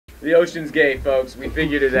The ocean's gay, folks. We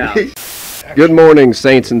figured it out. Good morning,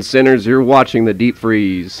 saints and sinners. You're watching the Deep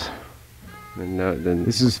Freeze. And then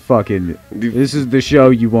This is the show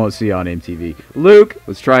you won't see on MTV. Luke,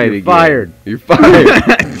 let's try it again. Fired. You're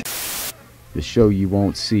fired. The show you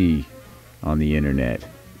won't see on the internet.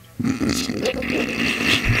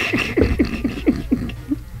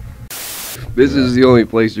 This is the only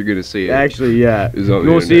place you're gonna see it. Actually, yeah. Is You on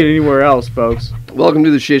the won't see it internet. anywhere else, folks. Welcome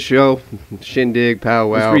to the shit show, shindig,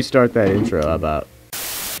 powwow. Let's restart that intro. How about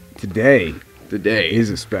today Today is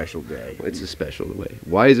a special day. It's a special day.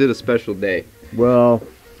 Why is it a special day? Well,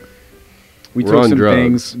 we We're took on some drugs.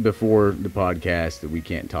 things before the podcast that we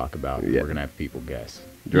can't talk about. Yeah. We're gonna have people guess.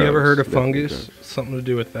 You ever heard of Definitely fungus? drugs. Something to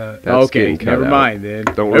do with that. That's Okay, getting cut never out. mind then.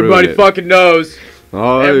 Don't worry Everybody about it. fucking knows.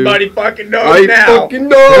 Everybody fucking knows I now. fucking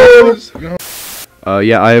knows.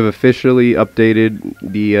 Yeah, I have officially updated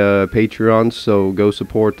the Patreon, so go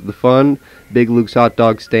support the fun. Big Luke's hot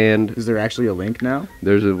dog stand. Is there actually a link now?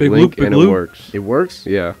 There's a Big link Luke, Big and Luke? it works. It works?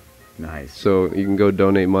 Yeah, Nice. so you can go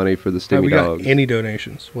donate money for the Have Stimmy we got Dogs. any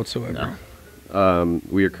donations whatsoever? No.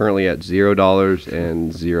 We are currently at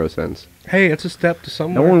 $0.00. Hey, it's a step to No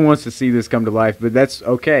somewhere. one wants to see this come to life, but that's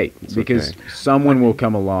okay because okay. someone will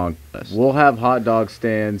come along. We'll have hot dog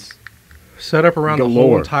stands. Set up around the whole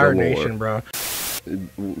Galore, entire galore. nation, bro.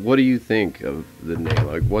 What do you think of the name?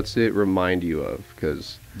 Like, what's it remind you of?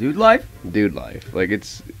 Because Dude life? Dude Life, like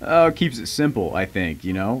it's Keeps it simple, I think,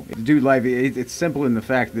 you know? Dude life, it's simple in the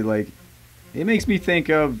fact that, like, it makes me think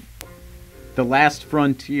of the last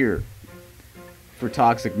frontier for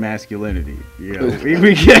toxic masculinity, you know?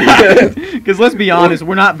 Because let's be honest,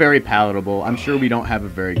 we're not very palatable. I'm sure we don't have a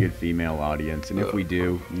very good female audience, and if we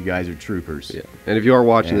do, you guys are troopers. yeah. And if you are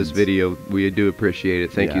watching this And- video, we do appreciate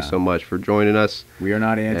it. Thank you Yeah. so much for joining us. We are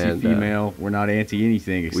not anti-female. We're not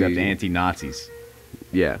anti-anything except we- anti-Nazis.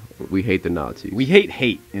 Yeah, we hate the Nazis. We hate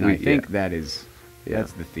hate, and I We- think yeah.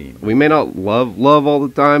 that's the theme. We may not love all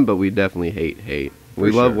the time, but we definitely hate.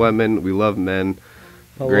 We For love sure. women. We love men.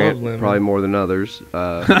 I Grant, love women. probably more than others.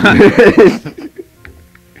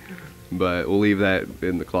 But we'll leave that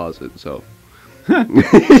in the closet. So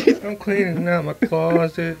I'm cleaning out my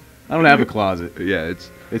closet. I don't have a closet. yeah,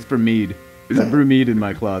 It's for mead. I brew mead in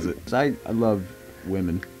my closet. I love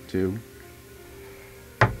women too.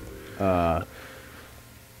 I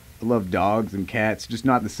love dogs and cats, just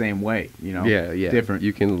not the same way, you know. yeah. Different.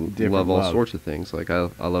 You can different love all love. sorts of things. Like I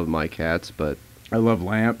love my cats, but I love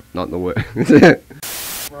lamp. not in the way.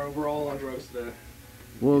 Bro, we're all on drugs today.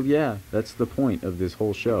 Well, yeah, that's the point of this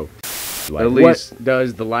whole show. At least- what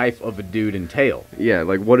does the life of a dude entail? Yeah,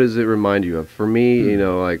 like what does it remind you of? For me, Hmm. you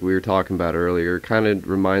know, like we were talking about earlier, kind of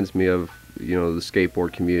reminds me of, you know, the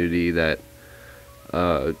skateboard community that,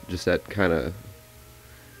 just that kind of,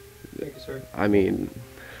 Thank you, sir. I mean,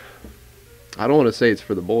 I don't want to say it's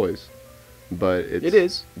for the boys, but it's It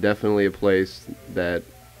is. definitely a place that,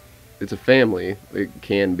 it's a family, it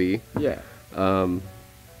can be, Yeah.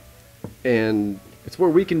 and It's where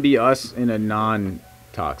we can be us in a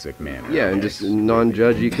non-toxic manner. yeah, and just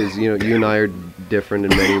non-judgy, because, you know, you and I are different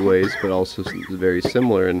in many ways, but also very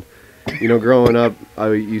similar. And, you know, growing up,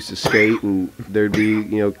 I used to skate, and there'd be,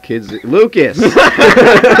 you know, kids. Lucas!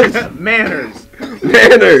 Manners.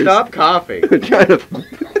 Manners! Stop coughing. Trying to.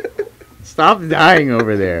 Stop dying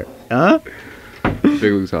over there. Huh? Big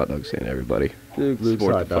Luke's hot dog stand, everybody. Luke's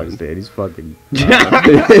Support hot the dog fun. stand. He's fucking.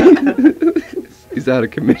 He's out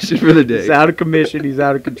of commission for the day. He's out of commission. He's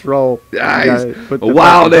out of control. Ah, You he's gotta put a the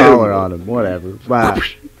wild fucking animal. collar on him. Whatever. Bye.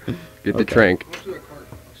 Get the Okay. trank.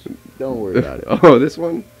 Don't worry about it. Oh, this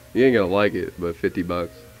one? You ain't gonna like it, but $50.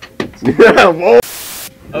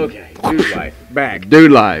 Okay. Dude life. Back.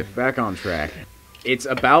 Dude life. Back on track. It's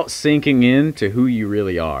about sinking in to who you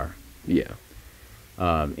really are. Yeah.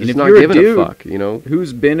 And Just if not you're a giving dude a fuck, you know?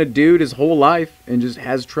 who's been a dude his whole life and just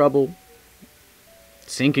has trouble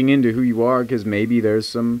sinking into who you are because maybe there's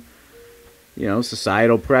some, you know,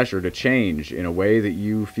 societal pressure to change in a way that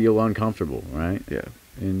you feel uncomfortable, right? Yeah.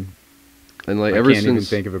 And And like I ever can't even since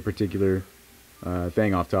think of a particular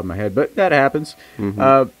thing off the top of my head, but that happens.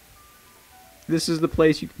 Mhm. This is the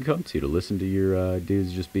place you can come to listen to your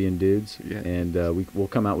dudes just being dudes. Yeah. And we'll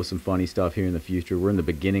come out with some funny stuff here in the future. We're in the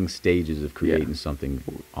beginning stages of creating something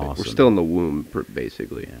awesome. we're still in the womb,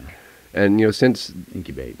 basically. Yeah. And you know, since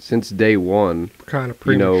Incubate. day one, Kind of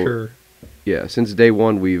You know, premature. yeah, since day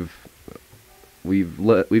one, we've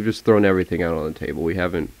just thrown everything out on the table. We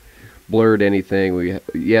haven't blurred anything.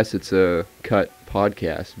 Yes, it's a cut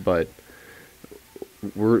podcast, but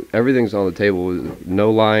everything's on the table.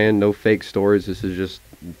 No lying, no fake stories. This is just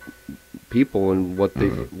people and what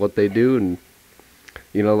they do, and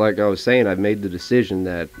you know, like I was saying, I've made the decision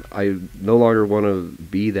that I no longer want to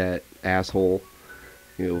be that asshole,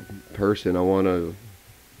 you know, person. I want to,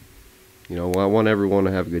 you know, I want everyone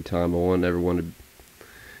to have a good time. I want everyone to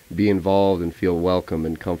be involved and feel welcome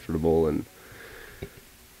and comfortable and,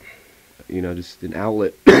 you know, just an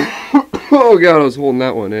outlet. Oh, God, I was holding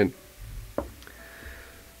that one in.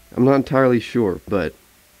 I'm not entirely sure, but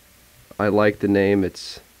I like the name.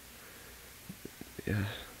 It's, yeah,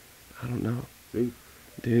 I don't know.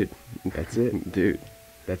 Dude. That's it. Dude.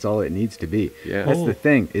 That's all it needs to be. Yeah. That's the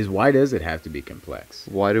thing, is why does it have to be complex?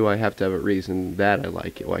 Why do I have to have a reason that I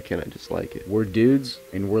like it? Why can't I just like it? We're dudes,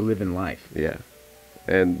 and we're living life. Yeah.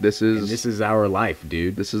 And this is our life,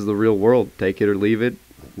 dude. This is the real world. Take it or leave it.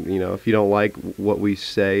 You know, if you don't like what we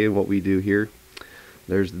say and what we do here,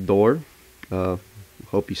 there's the door.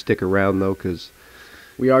 Hope you stick around, though, because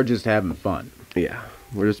we are just having fun. Yeah.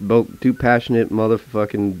 We're just both two passionate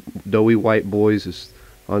motherfucking doughy white boys just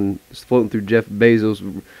floating through Jeff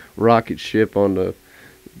Bezos' rocket ship on the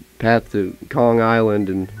path to Kong Island,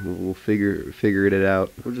 and we'll figure it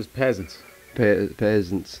out. We're just peasants.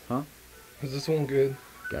 Peasants. Huh? Is this one good?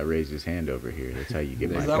 Guy raised his hand over here. That's how you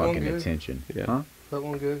get my that one fucking good? attention. Yeah. Huh? Is that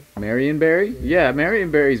one good? Marionberry? Yeah,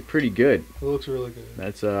 Marionberry's pretty good. It looks really good.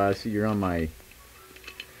 That's I see you're on my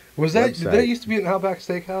Was that? website. Did that used to be an Outback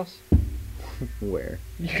Steakhouse? where?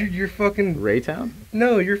 You're fucking. Raytown?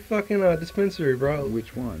 No, you're fucking dispensary, bro.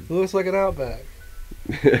 Which one? It looks like an Outback.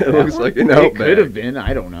 It looks like an It Outback. could have been.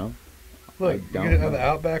 I don't know. Look, I you don't got know. the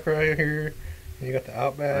Outback right here, and you got the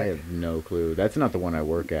Outback. I have no clue. That's not the one I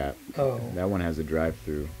work at. Oh. That one has a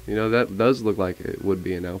drive-through. You know, that does look like it would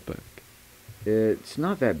be an Outback. It's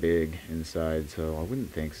not that big inside, so I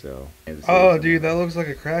wouldn't think so. Oh, dude, that looks like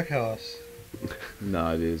a crack house.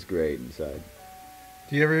 No, it is great inside.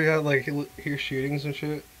 Do you ever got like hear shootings and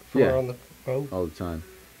shit? Yeah. On the All the time.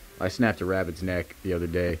 I snapped a rabbit's neck the other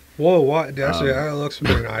day. Whoa, what? Actually, that looks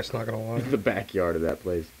very nice. Not gonna lie. The backyard of that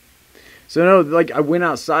place. So no, like I went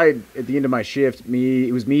outside at the end of my shift.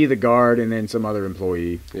 It was me, the guard, and then some other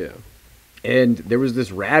employee. Yeah. And there was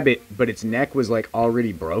this rabbit, but its neck was like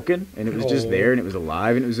already broken, and it was just there, and it was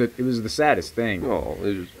alive, and it was the saddest thing. Oh,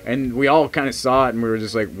 it just, And we all kind of saw it, and we were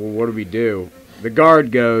just like, well, what do we do? The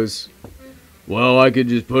guard goes, well, I could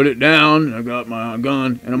just put it down. I got my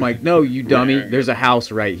gun. And I'm like, no, you dummy. There's a house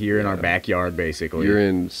right here in our backyard, basically. you're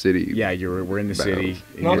in city. Yeah, we're in the city.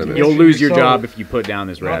 And Not to you'll mention lose you're your selling- job if you put down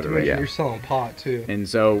this Not to rabbit right mention now. you're selling pot too. And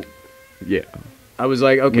so Yeah. I was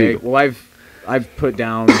like, okay, Legal. well, I've put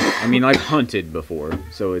down. I mean, I've hunted before,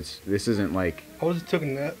 so this isn't like. I was took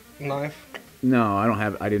a knife. No,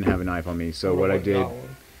 I didn't have a knife on me. So what I did got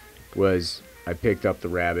one. was I picked up the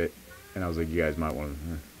rabbit, and I was like, you guys might want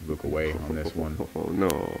to look away on this one. Oh,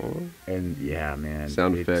 no. And yeah, man,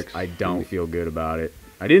 Sound it's- effects. I don't feel good about it.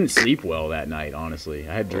 I didn't sleep well that night, honestly.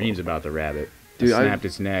 I had dreams about the rabbit. Dude, I snapped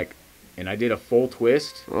its neck, and I did a full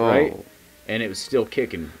twist, right? Oh. And it was still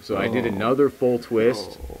kicking. So I did another full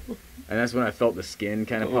twist, Oh. and that's when I felt the skin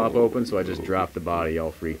kind of pop open. So I just dropped the body,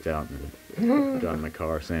 all freaked out, and got in my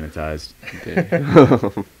car, sanitized.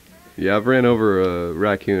 Damn. Yeah, I've ran over a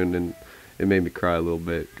raccoon, and it made me cry a little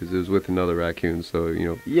bit because it was with another raccoon. So, you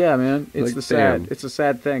know. Yeah, man, it's Like, sad. damn. It's a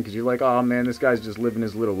sad thing because you're like, oh man, this guy's just living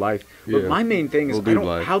his little life. But Yeah. my main thing is, Little I dude don't.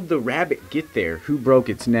 life. How'd the rabbit get there? Who broke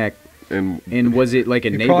its neck? And Was it like a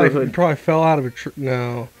He neighborhood? probably fell out of a tree.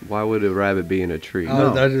 No, why would a rabbit be in a tree?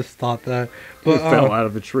 No. I just thought that. It But fell out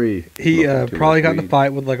of a tree. he Smoking too probably much got in a weed.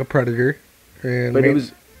 fight with like a predator. And But it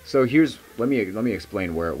was so. Here's let me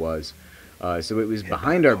explain where it was. So it was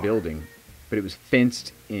behind our building, but it was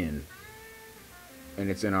fenced in, and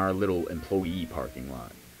it's in our little employee parking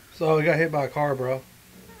lot. So he got hit by a car, bro.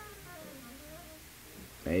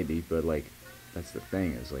 Maybe, but like, that's the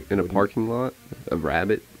thing is like In a wouldn't- parking lot? A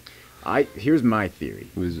rabbit? Here's my theory.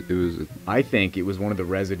 It was I think it was one of the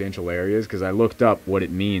residential areas because I looked up what it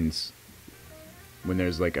means when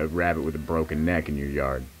there's like a rabbit with a broken neck in your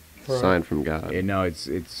yard. a sign from God. And no, it's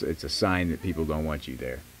a sign that people don't want you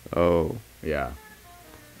there. Oh, Yeah.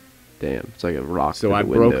 damn. It's like a rock So through I the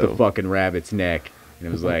broke window. the fucking rabbit's neck, and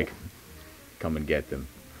it was like, come and get them.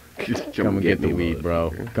 Come and get the me, weed, bro.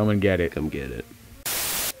 motherfucker. Come and get it. Come get it.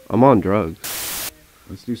 I'm on drugs.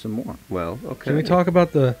 Let's do some more. Well, okay. Can we talk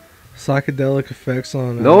about the psychedelic effects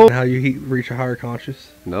on No. how you reach a higher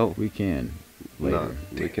conscious? No, We can. Later. not.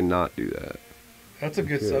 We cannot do that. That's a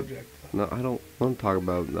good Good. subject. No, I don't want to talk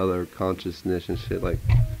about other consciousness and shit. Like,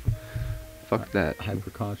 fuck that.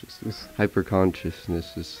 Hyperconsciousness. Hyper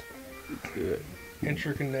consciousness is,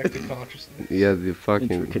 Interconnected consciousness. yeah, the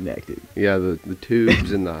fucking, Interconnected. yeah, the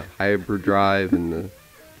tubes and the hyperdrive and the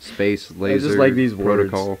space laser just like these words.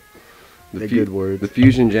 protocol. The good words. The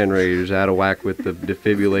fusion generator's out of whack with the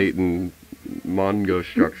defibrillating Mongo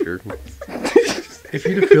structure. If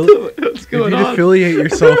you'd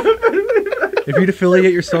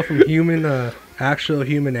affiliate yourself from human, actual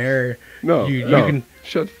human air, No, you no. can.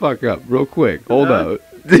 Shut the fuck up, real quick. Hold up.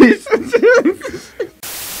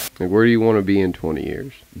 Like, where do you want to be in 20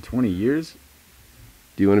 years? In 20 years?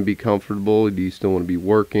 Do you want to be comfortable? Do you still want to be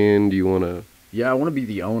working? Do you want to? Yeah, I want to be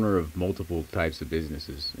the owner of multiple types of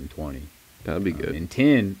businesses in 20. That'd be good. In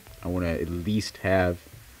 10, I want to at least have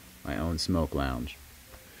my own smoke lounge.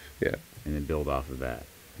 Yeah. And then build off of that,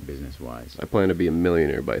 business-wise. I plan to be a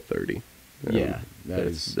millionaire by 30. Yeah,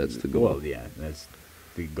 that's the goal. Well, yeah, that's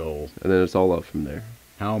the goal. And then it's all up from there.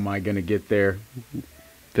 How am I going to get there?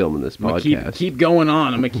 Filming this I'm gonna podcast. keep going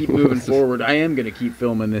on. I'm going to keep moving forward. I am going to keep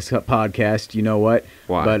filming this podcast. You know what?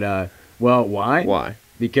 Why? But, well, why? Why?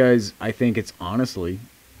 Because I think it's honestly,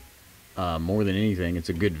 more than anything, it's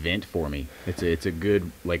a good vent for me. It's a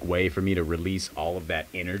good way for me to release all of that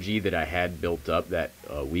energy that I had built up that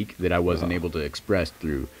week that I wasn't able to express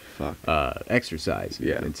through exercise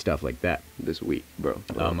and stuff like that. This week, bro.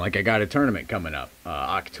 I got a tournament coming up,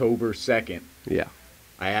 October 2nd. Yeah.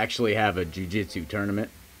 I actually have a jiu-jitsu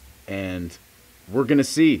tournament, and we're gonna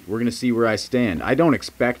see. We're gonna see where I stand. I don't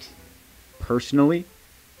expect, personally,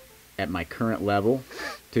 at my current level,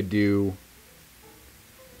 to do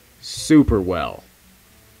super well.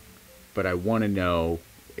 But I want to know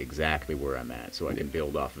exactly where I'm at so I can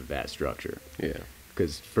build off of that structure. Yeah.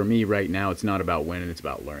 Because for me right now, it's not about winning, it's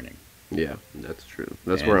about learning. Yeah, that's true.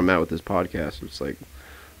 That's where I'm at with this podcast. It's like,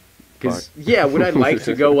 because would I like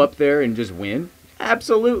to go up there and just win?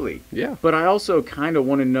 Absolutely. Yeah. But I also kind of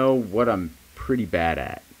want to know what I'm pretty bad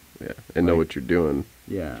at. Yeah, and know what you're doing.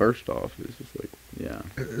 Yeah. First off, it's just like. Yeah.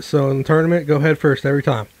 So in the tournament, go head first every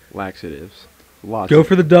time. Laxatives. Lots. Go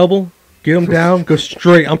for the double. Get them down. Go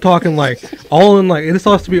straight. I'm talking all in this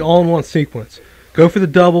has to be all in one sequence. Go for the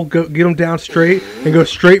double. Go get them down straight and go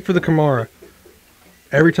straight for the Kimura.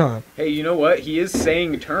 Every time. Hey, you know what? He is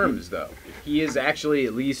saying terms though. He is actually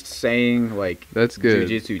at least saying that's good.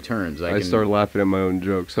 Jiu-jitsu terms. I started laughing at my own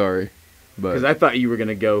joke. Sorry, because I thought you were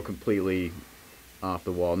gonna go completely off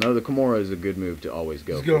the wall. No, the Kimura is a good move to always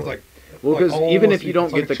go. Just for. Well, because even if you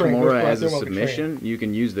don't get the Kimura as a submission, you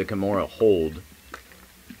can use the Kimura hold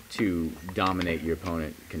to dominate your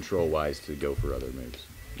opponent control-wise to go for other moves,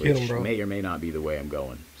 which may or may not be the way I'm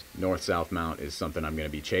going. North-south mount is something I'm going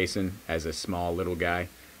to be chasing as a small little guy.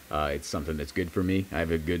 It's something that's good for me. I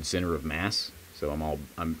have a good center of mass, so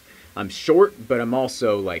I'm short, but I'm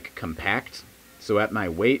also compact. So at my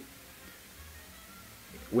weight,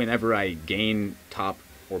 whenever I gain top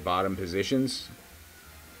or bottom positions,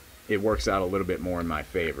 it works out a little bit more in my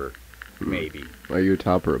favor. Maybe. Are you a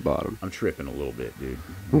top or a bottom? I'm tripping a little bit, dude.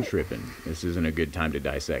 I'm tripping. This isn't a good time to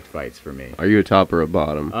dissect fights for me. Are you a top or a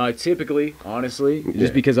bottom? Typically, honestly,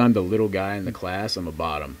 just because I'm the little guy in the class, I'm a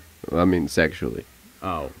bottom. I mean, sexually.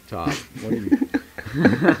 Oh, top. What are you?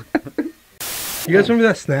 You guys remember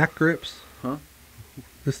that snack grips? Huh?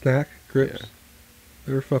 The snack grips? Yeah.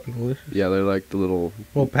 They were fucking delicious. Yeah, they're like the little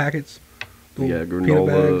packets. Yeah, peanut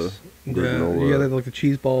granola. bags. Granola. Yeah, they had the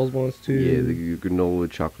cheese balls ones too. Yeah, the granola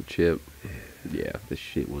chocolate chip. Yeah, this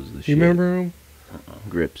shit was the shit. You remember them?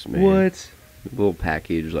 Grips, man. What? The little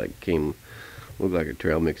package came, looked like a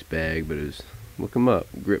trail mix bag, but it was, look them up,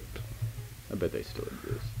 Grip. I bet they still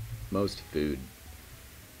exist. Most food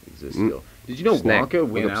exists still. Did you know Snack. Wonka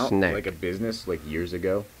went Look up out snack. a business years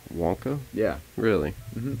ago? Wonka? Yeah. Really?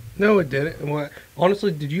 Mm-hmm. No, it didn't. What?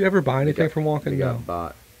 Honestly, did you ever buy anything from Wonka? They No. got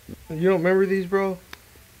bought. You don't remember these, bro?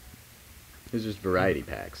 It's just variety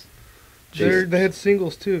packs. They had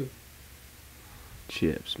singles too.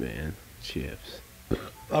 Chips, man. Chips.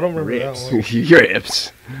 I don't remember Rips. that one.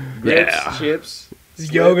 Grips. Yeah. Chips. The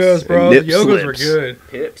Yogos, bro. Nip The Yogos were slips. good.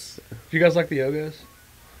 Pips. Do you guys like the Yogos?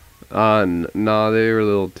 Nah, they were a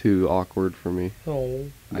little too awkward for me. Oh.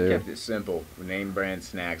 I kept it simple. Name brand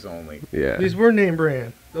snacks only. Yeah. These were name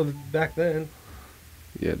brand back then.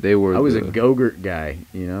 Yeah, they were. I was a Go-Gurt guy,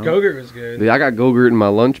 you know? Go-Gurt was good. Yeah, I got Go-Gurt in my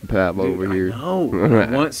lunch pad over Dude, here. I know.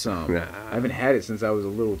 I want some. Nah. I haven't had it since I was a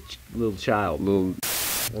little child.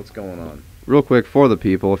 What's going on? Real quick for the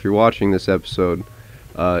people, if you're watching this episode,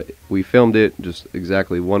 we filmed it just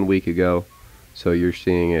exactly 1 week ago, so you're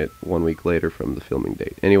seeing it 1 week later from the filming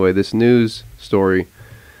date. Anyway, this news story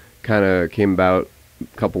kind of came about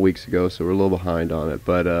a couple weeks ago, so we're a little behind on it.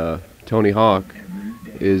 But Tony Hawk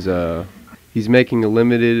is he's making a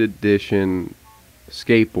limited edition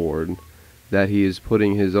skateboard that he is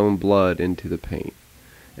putting his own blood into the paint.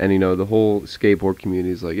 And, the whole skateboard community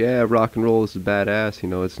is like, yeah, rock and roll, this is badass.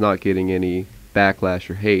 It's not getting any backlash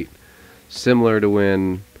or hate. Similar to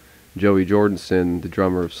when Joey Jordison, the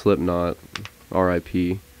drummer of Slipknot,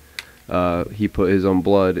 R.I.P. He put his own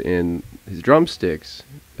blood in his drumsticks,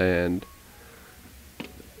 and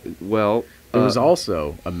well, There was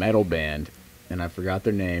also a metal band, and I forgot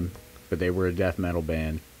their name, but they were a death metal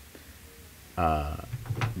band.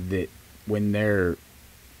 That when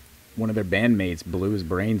one of their bandmates blew his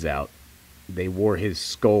brains out, they wore his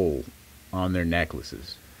skull on their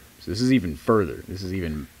necklaces. So this is even further. This is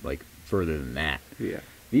even like further than that. yeah.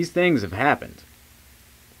 These things have happened.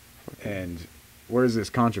 And where's this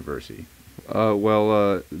controversy?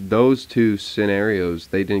 Those two scenarios,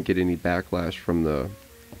 they didn't get any backlash from the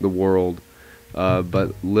world,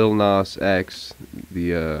 but Lil Nas X,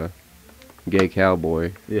 the gay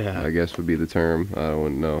cowboy, Yeah. I guess would be the term. I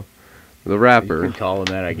don't know. The You rapper. could call him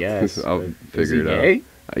that, I guess. I'll but figure is he it out.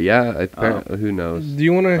 gay? Who knows? Do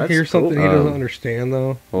you want to That's hear something cool. he doesn't Um, understand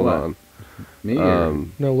though? Hold What? on. Me? or-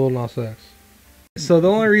 No, Lil Nas X. So the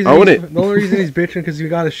only reason Own he's, it. the only reason he's bitching because he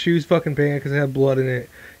got his shoes fucking banned because they had blood in it.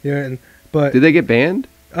 Yeah, but Did they get banned?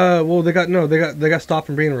 well they got stopped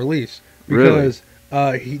from being released Really? because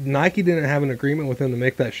Nike didn't have an agreement with him to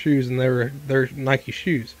make that shoes, and they're Nike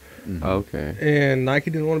shoes, Okay. and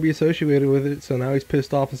Nike didn't want to be associated with it. So now he's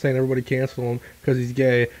pissed off and saying everybody cancel him because he's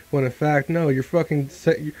gay. When in fact, no, you're fucking.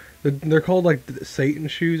 They're called like Satan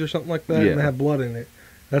shoes or something like that, Yeah. and they have blood in it.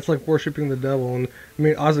 That's like worshiping the devil. And I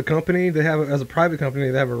mean, as a company, as a private company,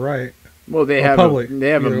 they have a right. Well, they Or have public, a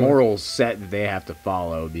either way. moral set that they have to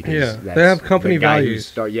follow because Yeah, that's they have company the guy who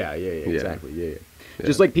values. yeah, Yeah. exactly, yeah.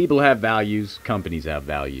 Just like people have values, companies have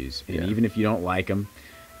values, and Yeah. even if you don't like them,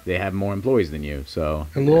 they have more employees than you. So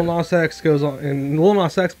And Lil Nas X goes on, and Lil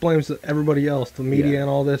Nas X blames everybody else, the media Yeah. and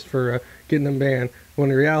all this, for getting them banned.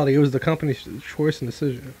 When in reality, it was the company's choice and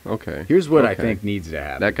decision. Okay. here's what I Okay. think needs to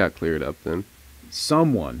happen: That got cleared up then.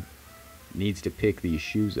 someone needs to pick these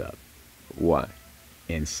shoes up Why?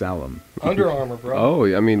 and sell them. Under Armour, bro.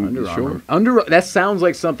 Oh, I mean, Under sure. Armour. That sounds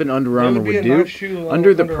like something Under That Armour would be would a do. nice shoe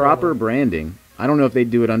Under the Under proper Armour. branding. I don't know if they'd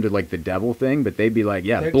do it under like the devil thing, but they'd be like,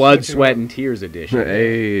 yeah, They'd blood, switch it sweat, up. and tears edition.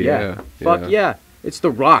 Hey, yeah. Fuck yeah. It's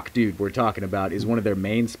The Rock, dude, we're talking about, is one of their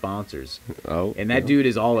main sponsors. Oh. And that dude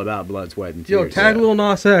is all about blood, sweat, and Yo, tears. tag Lil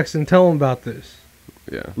Nas X and tell him about this.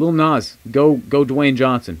 Yeah. Lil Nas, go Dwayne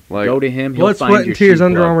Johnson. Like- go to him. He'll Blood, find sweat, your and tears. shoe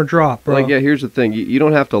Under plug. Armour drop, bro. Like, yeah, here's the thing. You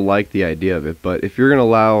don't have to like the idea of it, but if you're going to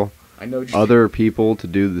allow I know. other people to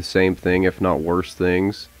do the same thing, if not worse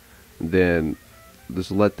things, then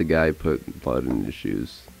just let the guy put blood in his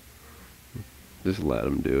shoes. Just let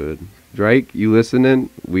him do it. Drake, you listening?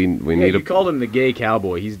 We Yeah, need you a. called him the gay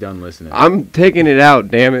cowboy. He's done listening. I'm taking it out.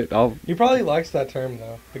 Damn it! He probably likes that term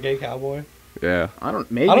though, the gay cowboy. Yeah. I don't.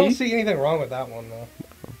 Maybe. I don't see anything wrong with that one though.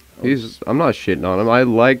 I'm not shitting on him. I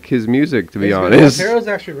like his music, to be His video- honest. Montero's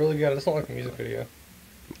actually really good. I just don't like the music video.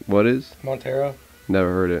 What is? Montero,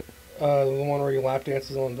 Never heard it. the one where he lap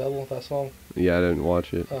dances on the devil. That song. Yeah, I didn't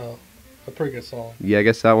watch it. A pretty good song. Yeah, I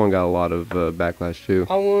guess that one got a lot of backlash too.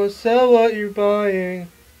 I want to sell what you're buying.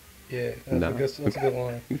 Yeah, that's, Nah. that's a good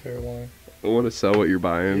line. Fair line. I want to sell what you're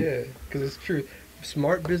buying. Yeah, because it's true.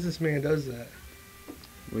 Smart businessman does that.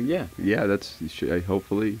 Well, yeah. Yeah, that's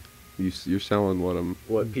hopefully you're selling what I'm.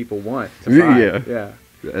 What people want to buy. Yeah.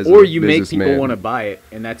 Yeah. As Or a you make people businessman. want to buy it,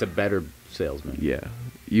 and that's a better salesman. Yeah,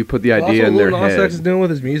 you put the Well, idea that's in what their Lil Nas X is head. doing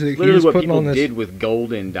with his music. Literally He's what putting people on this. did with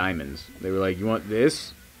gold and diamonds. They were like, "You want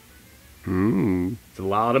this? Mm, It's a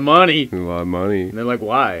lot of money." a lot of money. And they're like,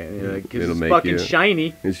 "Why?" And they're like, "Because It'll it's make fucking you-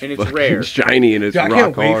 shiny and it's fucking rare. shiny, and it's Dude, I rock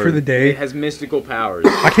can't wait hard. for the day. It has mystical powers."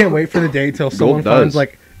 I can't wait for the day till someone does. finds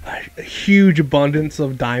like a huge abundance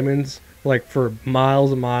of diamonds, like for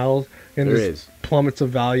miles and miles, and There just is. plummets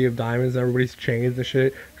of value of diamonds. Everybody's chains and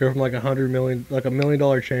shit go from like $100 million, like $1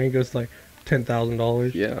 million chain goes to like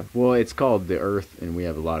 $10,000. Yeah, Well, it's called the Earth, and we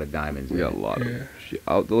have a lot of diamonds. we in got a it. lot Yeah. of shit.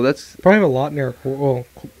 Well, that's Probably have a lot in our well,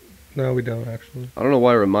 no, we don't actually. I don't know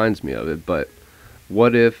why it reminds me of it, but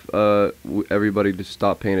what if everybody just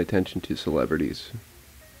stopped paying attention to celebrities?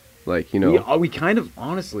 Like, you know, We kind of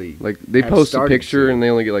honestly like they have post a started picture to. and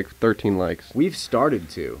they only get like 13 likes. We've started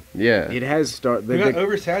to. Yeah. It has started. We got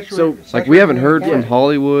oversaturated. so, Like we haven't heard saturated from with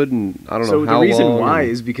Hollywood and I don't know So how the reason long. why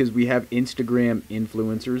and- is because we have Instagram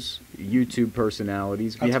influencers, YouTube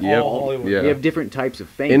personalities. We That's have all Hollywood. Yeah. We have different types of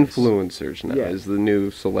famous. influencers now Yeah. is the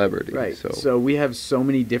new celebrity. Right. So, So we have so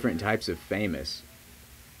many different types of famous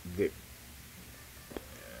that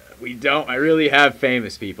we don't. I really have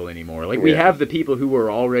famous people anymore. Like we Yeah. have the people who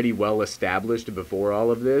were already well established before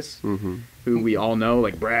all of this, hmm who we all know,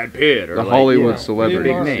 like Brad Pitt or the like, Hollywood yeah, celebrities.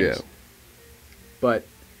 big names. Yeah. But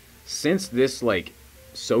since this like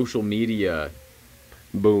social media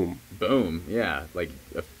Boom. boom, yeah, like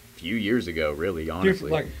a few years ago, really, Dude,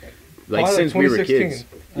 honestly. like Like Probably since we were 2016.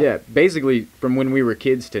 kids. Yeah, basically from when we were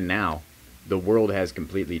kids to now, the world has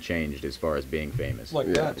completely changed as far as being famous. Like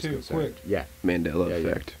Yeah, that is too, concerned. quick. Yeah, Mandela Yeah, yeah.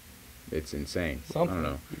 effect. it's insane. Something. I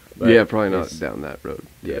don't know. Yeah, probably not it's- down that road.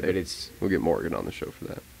 Yeah, today. but it's We'll get Morgan on the show for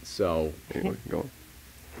that. so Anyway, go on.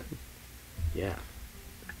 yeah.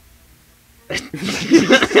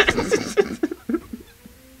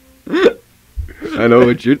 I know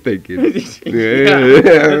what you're thinking.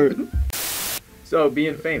 Yeah. So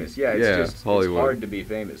being famous, yeah, it's Yeah, just Hollywood. it's hard to be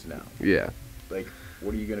famous now. Yeah. Like,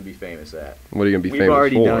 what are you gonna be famous at? What are you gonna be We've famous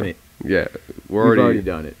already for? done it. Yeah, We've already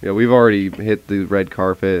done it. Yeah, we've already hit the red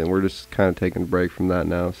carpet, and we're just kind of taking a break from that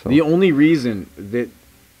now. So The only reason that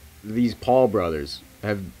these Paul brothers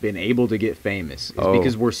have been able to get famous is Oh.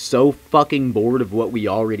 because we're so fucking bored of what we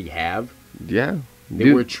already have yeah, that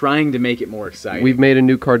dude, we're trying to make it more exciting. we've made a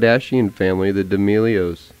new Kardashian family, the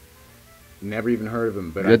D'Amelios. never even heard of them,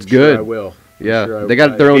 but That's I'm sure good. I will. I'm Yeah, sure they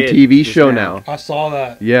got their own did TV just show now. I saw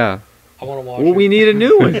that. Yeah, I want to watch Well, it. we need a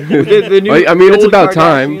new one. The new, I mean, the it's old about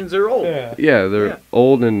time. Kardashians are old. Yeah. yeah, they're Yeah.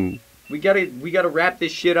 old and We gotta wrap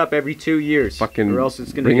this shit up every 2 years, Fucking or else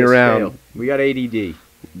it's gonna bring get it around. stale. We got ADD.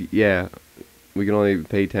 yeah, we can only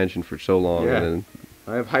pay attention for so long, Yeah. and then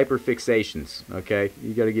I have hyperfixations. Okay,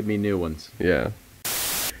 you gotta give me new ones. yeah.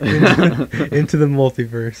 Into the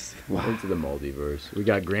multiverse. Into the multiverse. We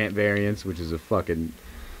got Grant variants, which is a fucking.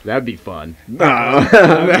 That'd be fun.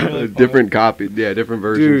 Really Different copy, yeah, different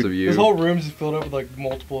versions Dude, of you. This whole room's just filled up with like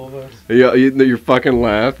multiple of us. Yeah, your fucking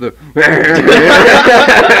laugh.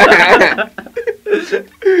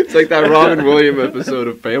 It's like that Robin Williams episode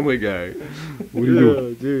of Family Guy. What are you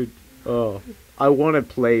doing? dude? Oh, I want to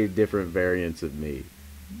play different variants of me.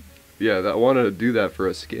 Yeah, I wanted to do that for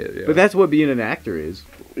a skit. Yeah. But that's what being an actor is.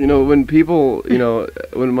 You know, when people,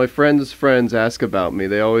 when my friends' friends ask about me,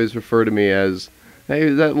 they always refer to me as, "Hey,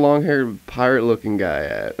 who's that long-haired pirate-looking guy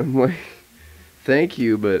at?" I'm like, "Thank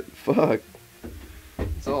you, but fuck.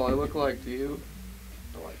 That's all I look like to you."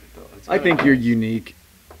 I like it though. It's I kinda think you're nice. unique.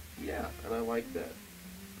 Yeah, and I like that.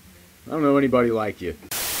 I don't know anybody like you.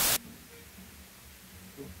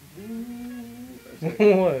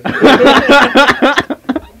 What?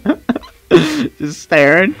 Just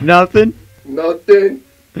staring, nothing. Nothing.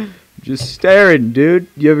 Just staring, dude.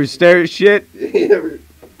 You ever stare at shit? Never.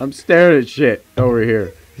 I'm staring at shit over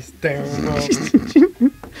here. Staring off.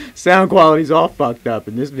 Sound quality's all fucked up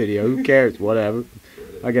in this video. Who cares? Whatever.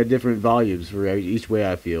 I got different volumes for each way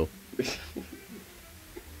I feel.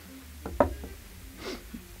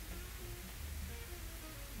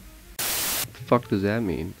 The fuck does that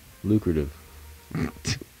mean? Lucrative.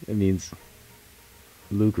 It means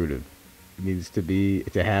lucrative. It means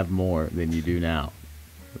to have more than you do now,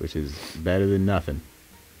 which is better than nothing.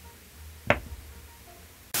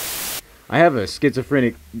 I have a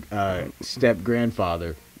schizophrenic step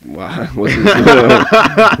grandfather Wow. What's his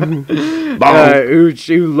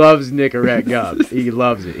who loves Nicorette gum. He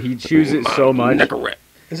loves it. He chews it so much.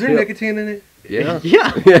 Is there Yeah. nicotine in it? Yeah.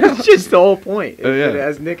 Yeah, that's just the whole point. Oh, yeah. It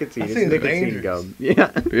has nicotine. That It's seems nicotine dangerous. gum. Yeah.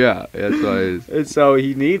 Yeah, that's why it's, And so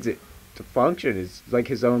he needs it to function. It's like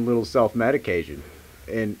his own little self-medication.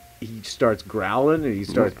 And he starts growling and he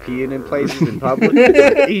starts peeing in places in public.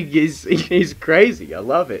 he's crazy. I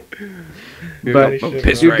love it. But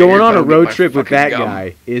Piss dude, right going here, on a trying to get road my trip with fucking that gum.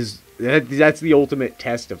 guy that's the ultimate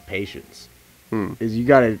test of patience. Hmm. Is you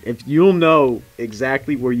gotta, if you'll know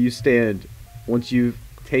exactly where you stand once you've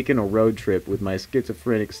taken a road trip with my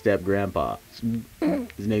schizophrenic step grandpa.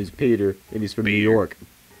 His name's Peter and he's from New York.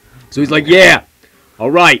 So he's like, yeah,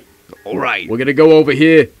 all right, we're gonna go over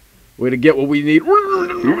here. We're gonna get what we need.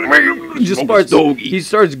 He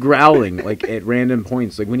starts growling like at random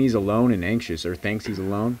points, like when he's alone and anxious or thinks he's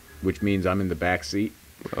alone, which means I'm in the back seat.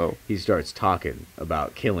 oh. He starts talking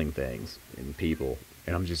about killing things and people,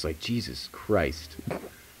 and I'm just like, Jesus Christ.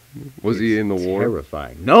 Was he It's in the war?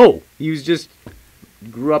 Terrifying. No, he was just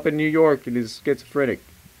grew up in New York and is schizophrenic.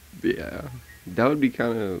 Yeah. That would be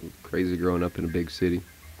kind of crazy growing up in a big city.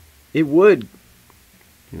 It would,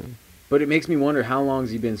 Yeah. but it makes me wonder how long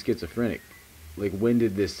has he been schizophrenic? Like, when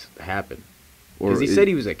did this happen? Or Because he is- said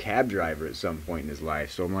he was a cab driver at some point in his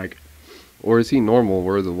life. So I'm like, Or is he normal?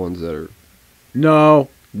 We're the ones that are. no,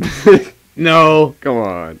 no, Come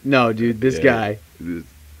on. no, dude. This Yeah. guy, This-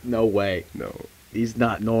 no way. No. He's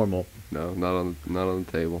not normal, No, not on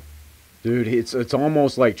the table. dude. It's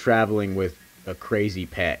almost like traveling with a crazy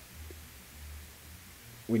pet.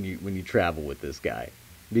 When you travel with this guy,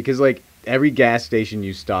 because like every gas station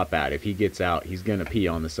you stop at, if he gets out, he's gonna pee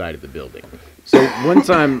on the side of the building. So one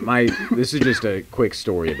time, this is just a quick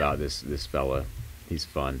story about this fella. He's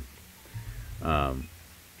fun.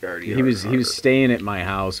 He was staying at my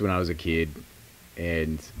house when I was a kid,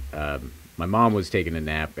 and my mom was taking a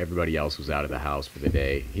nap. Everybody else was out of the house for the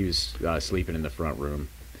day. He was sleeping in the front room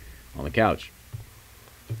on the couch,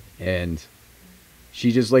 and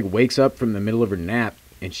she just like wakes up from the middle of her nap,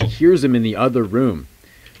 and she hears him in the other room,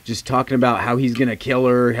 just talking about how he's gonna kill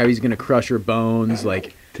her, how he's gonna crush her bones,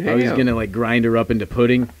 like how he's gonna like grind her up into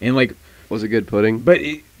pudding, and like. Was it good pudding? But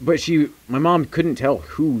my mom couldn't tell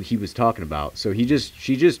who he was talking about, so she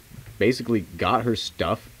just basically got her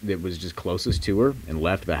stuff that was just closest to her and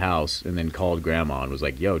left the house, and then called grandma and was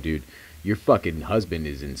like, "Yo, dude, your fucking husband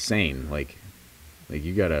is insane. Like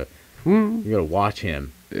you gotta watch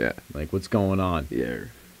him. Yeah. Like what's going on?" Yeah.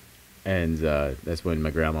 And that's when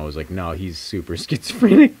my grandma was like, "No, he's super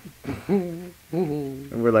schizophrenic." And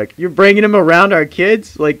we're like, "You're bringing him around our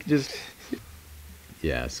kids? Like just."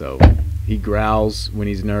 Yeah, so he growls when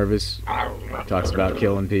he's nervous, talks about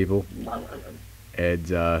killing people, and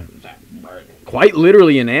quite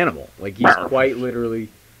literally an animal. Like, he's quite literally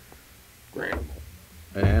an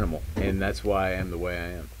animal, and that's why I am the way I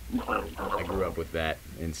am. I grew up with that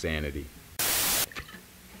insanity.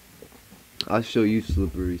 I'll show you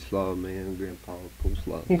slippery slow, man. Grandpa pull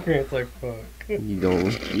slow. Grant's like, fuck. You don't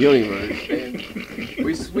even understand.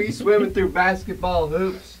 We swimming through basketball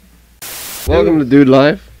hoops. Welcome to Dude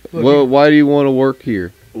Life. Look, Well, why do you want to work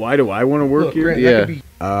here? Why do I want to work Look, here? Grant, Yeah. that could be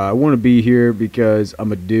I want to be here because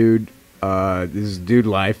I'm a dude. This is Dude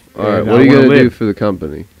Life. All right, and what I are you wanna gonna do live. for the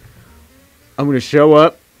company? I'm going to show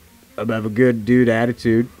up. I'm have a good dude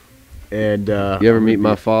attitude. And You ever meet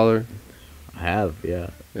my father? I have, yeah.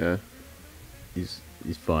 Yeah. He's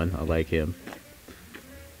fun. I like him.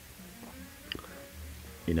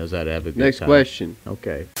 He knows how to have a good Next time. question.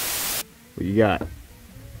 Okay. What you got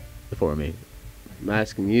for me? I'm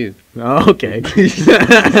asking you. Oh, okay.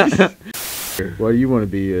 Why do you want to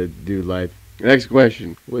be a Dude Life? Next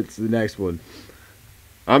question. What's the next one?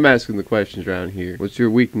 I'm asking the questions around here. What's your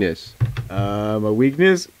weakness? My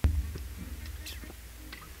weakness?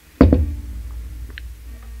 You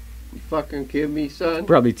fucking kidding me, son?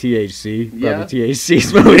 Probably THC. Yeah. Probably THC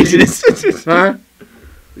is my weakness. Huh?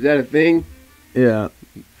 Is that a thing? Yeah.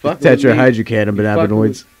 Fucking with me.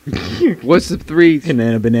 Tetrahydrocannabinoids. What's the three?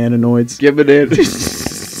 Bananoids. Give it in.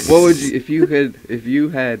 What would you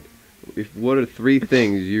what are three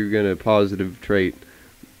things you're gonna positive trait?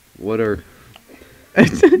 What are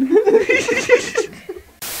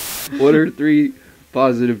what are three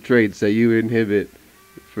positive traits that you inhibit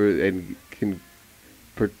for and can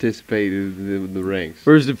participate in the ranks?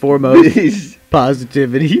 First and foremost,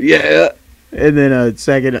 positivity. Yeah. And then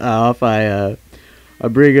second off, I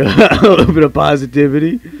bring a little bit of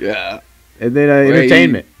positivity. Yeah. And then Wait,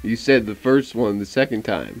 entertainment. You said the first one the second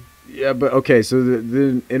time. Yeah, but okay, so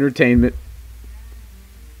the entertainment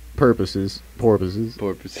porpoises.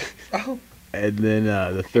 Purpose. Oh. And then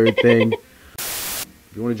the third thing, if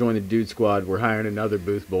you want to join the Dude Squad, we're hiring another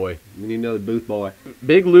booth boy. We need another booth boy.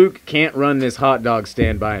 Big Luke can't run this hot dog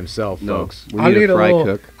stand by himself, No. folks. We need a fry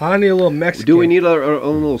cook. I need a little Mexican. Do we need our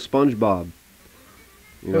own little SpongeBob?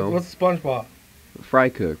 You know, What's SpongeBob? fry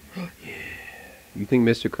cook. You think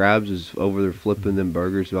Mr. Krabs is over there flipping them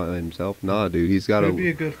burgers by himself? Nah, dude. He's got It'd be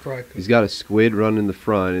a good fry cook. he's got a squid running in the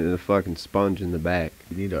front and a fucking sponge in the back.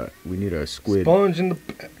 We need a squid. Sponge in the.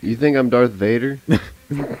 You think I'm Darth Vader?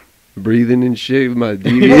 Breathing and shit with my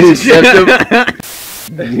deviant septum?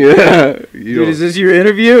 Yeah. You Dude, don't- is this your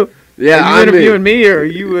interview? yeah, Are you I'm interviewing me or are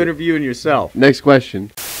you interviewing yourself? Next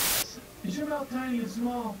question. Is your mouth tiny and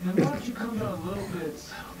small? Then why don't you come down a little bit?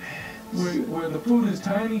 Where the food is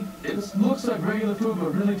tiny, it looks like regular food,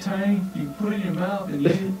 but really tiny. You can put it in your mouth and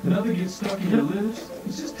eat it. Nothing gets stuck in your lips.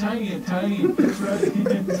 It's just tiny and fits right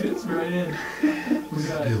in. Fits right in. We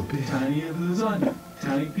got tiny lasagna,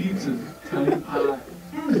 tiny pizza, tiny pie,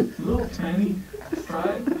 little tiny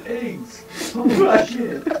fried eggs. Holy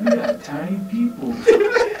shit, we got tiny people.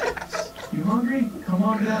 You hungry? Come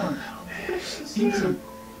on down. Eat some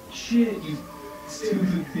shit, you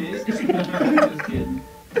stupid bitch. Just kidding.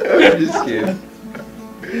 I'm just kidding.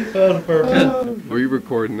 That was perfect. Were you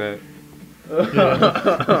recording that?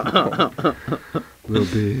 Little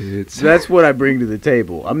bits. So that's what I bring to the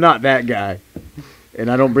table. I'm not that guy. And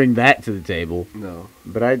I don't bring that to the table. No.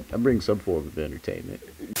 But I bring some form of entertainment.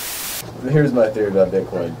 Here's my theory about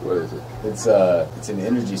Bitcoin. What is it? It's an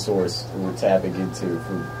energy source we're tapping into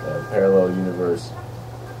from a parallel universe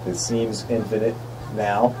that seems infinite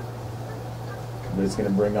now, but it's going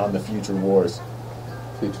to bring on the future wars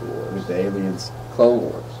Future Wars. with the aliens. Clone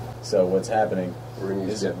Wars. So what's happening We're gonna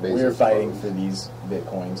use is Jeff Bezos we're fighting clones. for these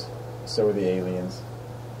Bitcoins. So are the aliens,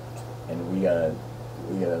 and we gotta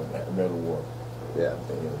go to war Yeah. with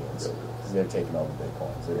the aliens. because they're taking all the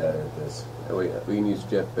Bitcoins. They're better at this. Oh, yeah. We can use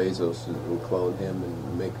Jeff Bezos and clone him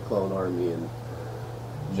and make a clone army. And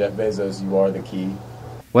Jeff Bezos, you are the key.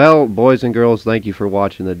 well, boys and girls, thank you for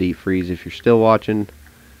watching the Deep Freeze. If you're still watching,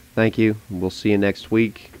 thank you. We'll see you next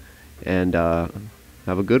week. And have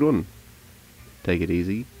a good one. Take it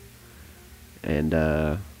easy. And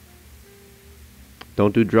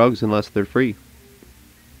don't do drugs unless they're free.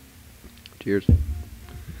 Cheers.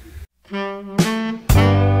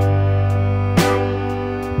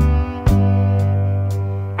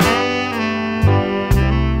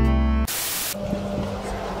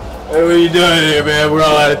 Hey, what are you doing here, man? We're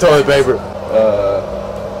all out of toilet paper.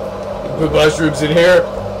 You put mushrooms in here?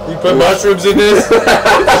 You put mushrooms in this?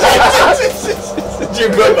 Did you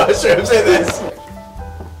put mushrooms in this? I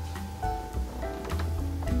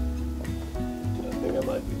think I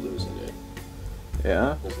might be losing it.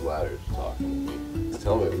 Yeah? This ladder's talking to me. It's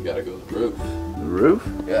telling me we gotta go to the roof. The roof?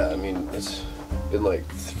 Yeah, I mean, it's been like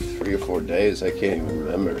 3 or 4 days. I can't even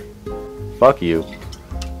remember. Fuck you.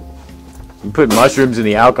 You put mushrooms in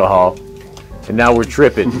the alcohol, and now we're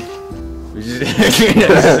tripping. We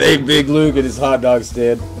just ate Big Luke at his hot dog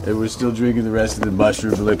stand, and we're still drinking the rest of the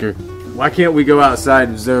mushroom liquor. Why can't we go outside?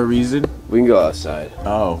 Is there a reason? We can go outside.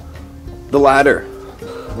 Oh. The ladder.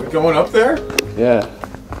 We're going up there? Yeah,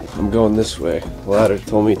 I'm going this way. The ladder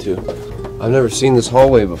told me to. I've never seen this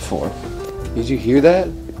hallway before. Did you hear that?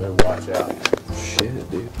 Better watch out. Shit,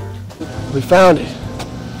 dude. We found it.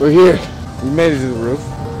 We're here. We made it to the roof.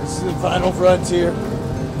 This is the final frontier.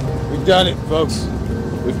 We've done it, folks.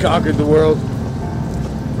 We've conquered the world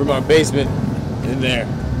from our basement in there.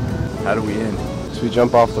 How do we end? So we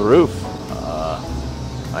jump off the roof.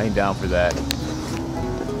 I ain't down for that.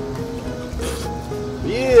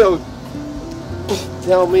 You don't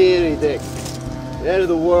tell me anything. The end of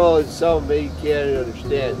the world is something you can't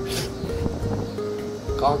understand.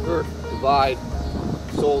 Conquer, divide,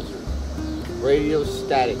 soldier, radio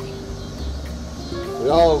static. We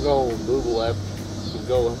all go booble left. We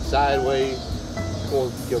go sideways. Going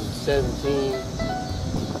to become 17.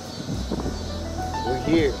 We're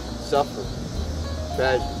here, suffering,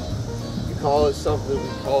 tragedy. You call it something, we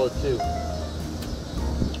call it too.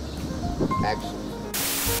 Action.